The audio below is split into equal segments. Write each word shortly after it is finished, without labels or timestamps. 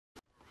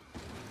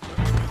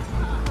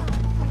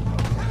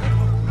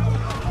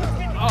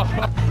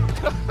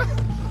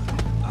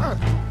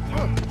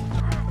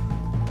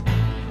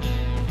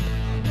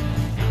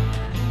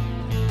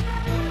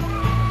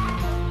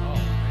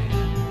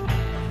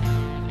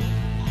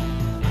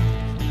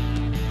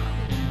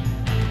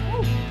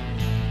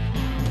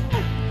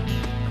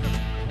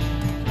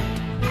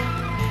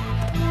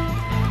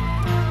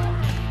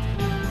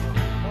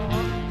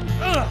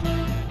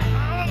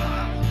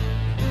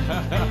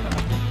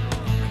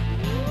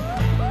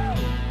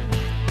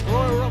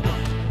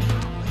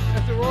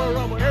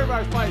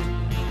Everybody fighting.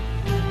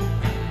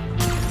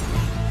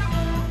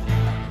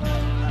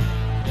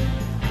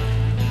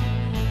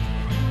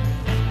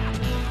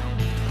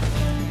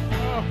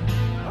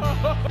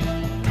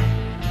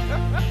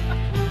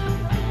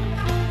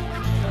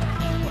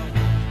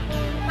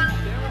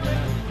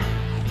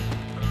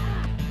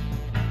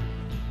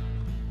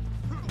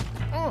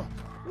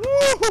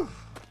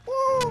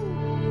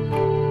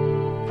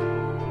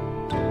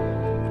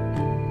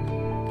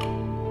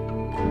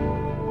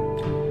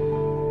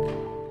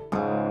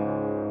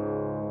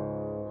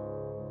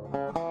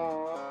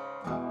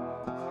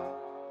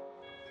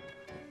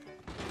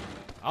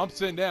 I'm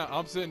sitting down.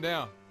 I'm sitting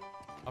down.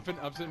 I'm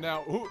sitting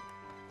down.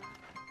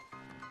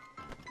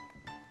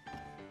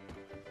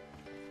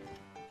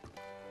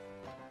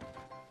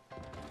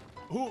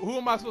 Who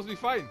am I supposed to be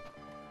fighting?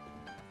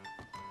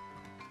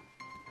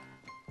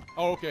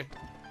 Oh, okay.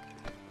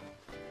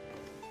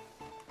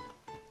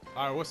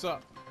 All right, what's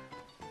up?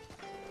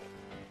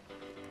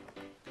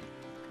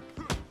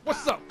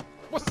 What's up?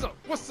 What's up?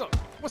 What's up?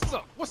 What's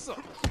up? What's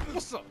up?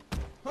 What's up?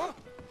 Huh?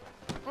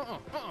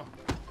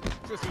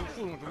 Just with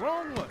the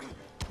wrong one.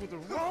 With the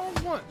wrong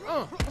one.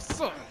 What's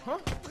up? Huh?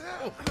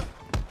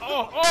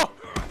 Oh.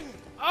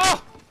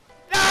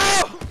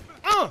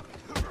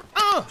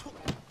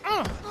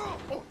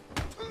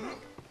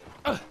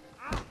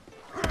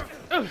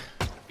 No!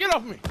 Get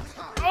off me!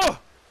 Oh!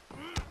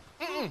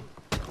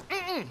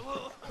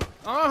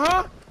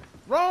 Uh-huh.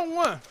 Wrong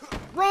one.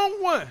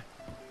 Wrong one.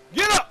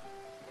 Get up!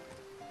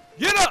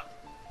 Get up!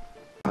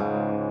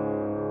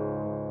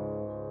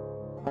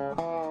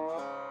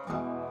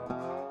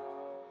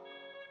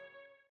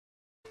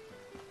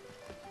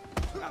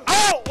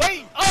 Oh,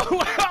 wait!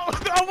 Oh,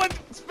 I wasn't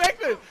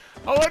expecting.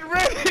 I wasn't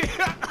ready.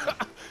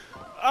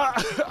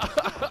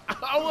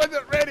 I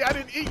wasn't ready. I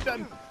didn't eat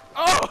nothing.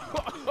 Oh!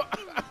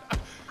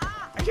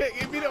 I can't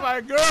get beat up by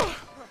a girl.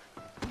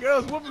 The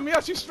girl's whooping me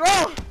up. She's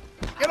strong.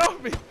 Get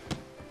off me.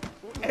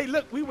 Hey,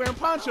 look, we wearing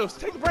ponchos.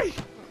 Take a break.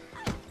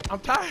 I'm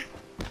tired.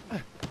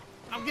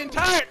 I'm getting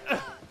tired.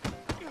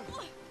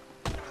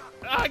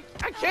 I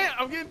can't.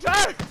 I'm getting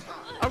tired.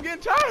 I'm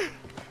getting tired.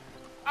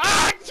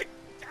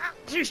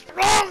 She's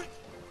strong.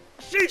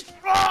 She's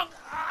strong.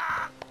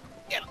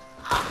 Get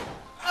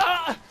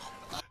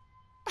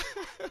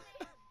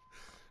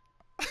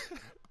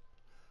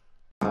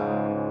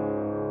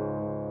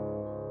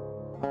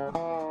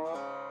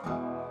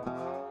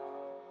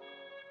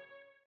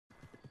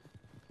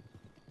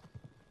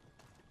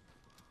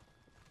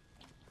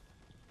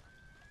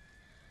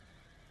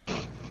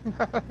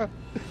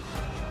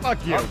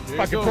Fuck you.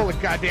 Fucking pull a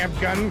goddamn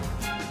gun.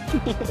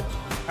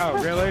 Oh,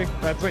 really?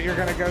 That's what you're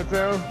gonna go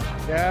to?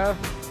 Yeah?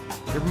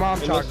 Your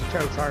mom chokes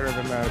harder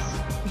than this.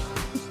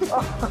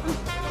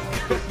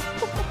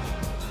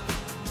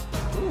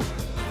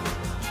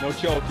 No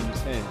choking,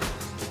 just saying.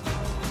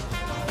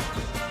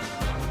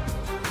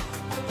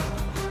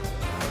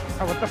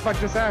 Oh, what the fuck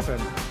just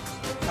happened?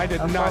 I did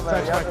not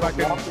touch my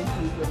fucking...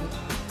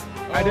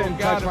 I didn't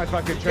touch my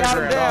fucking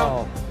trigger at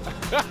all.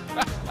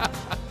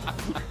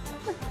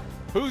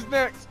 Who's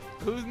next?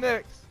 Who's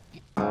next?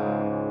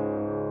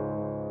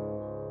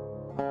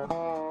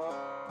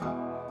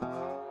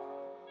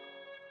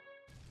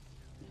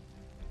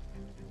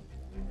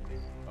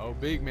 Oh,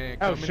 big man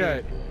coming in. Oh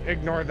shit.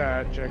 Ignore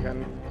that,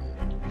 chicken.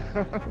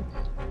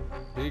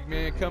 Big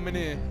man coming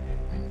in.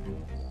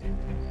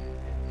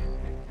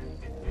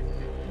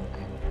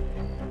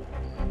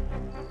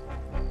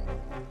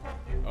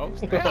 Oh,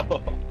 snap.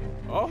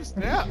 Oh,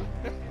 snap.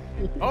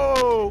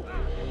 Oh.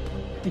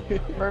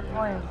 First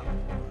point.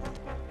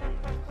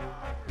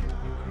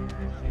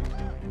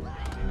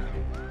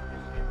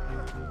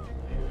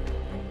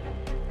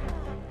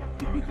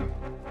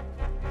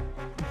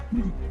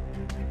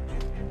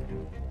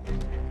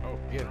 Oh,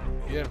 get him.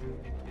 Get him.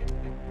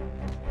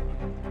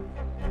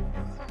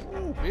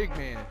 Ooh, big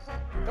man.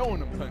 Throwing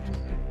them punches.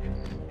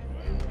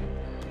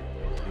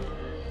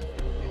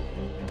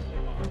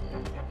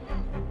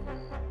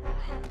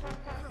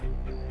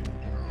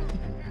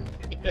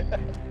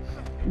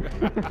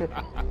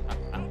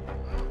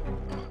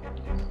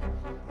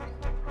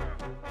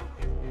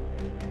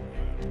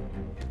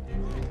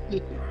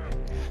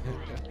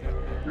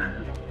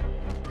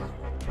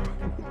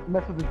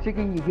 Mess with the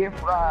chicken, you get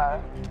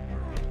fried.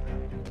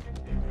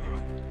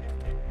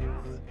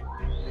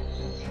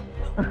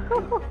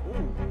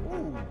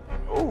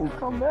 Ooh,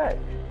 come back.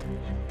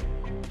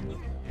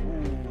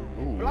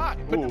 Ooh. Block,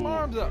 put them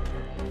arms up.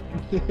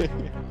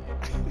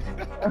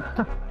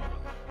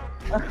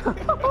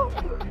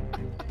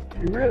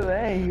 You really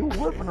ain't. You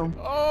whipping them.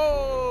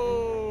 Oh.